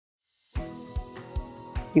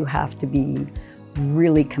You have to be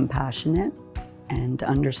really compassionate and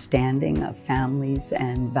understanding of families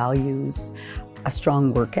and values, a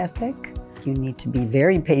strong work ethic. You need to be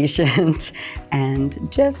very patient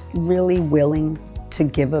and just really willing to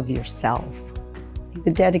give of yourself.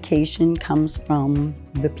 The dedication comes from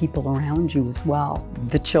the people around you as well.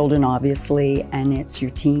 The children, obviously, and it's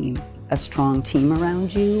your team. A strong team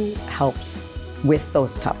around you helps with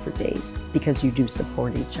those tougher days because you do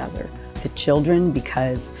support each other. The children,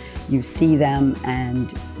 because you see them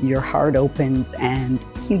and your heart opens, and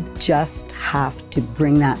you just have to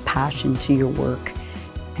bring that passion to your work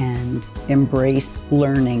and embrace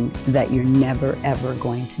learning, that you're never ever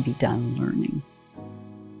going to be done learning.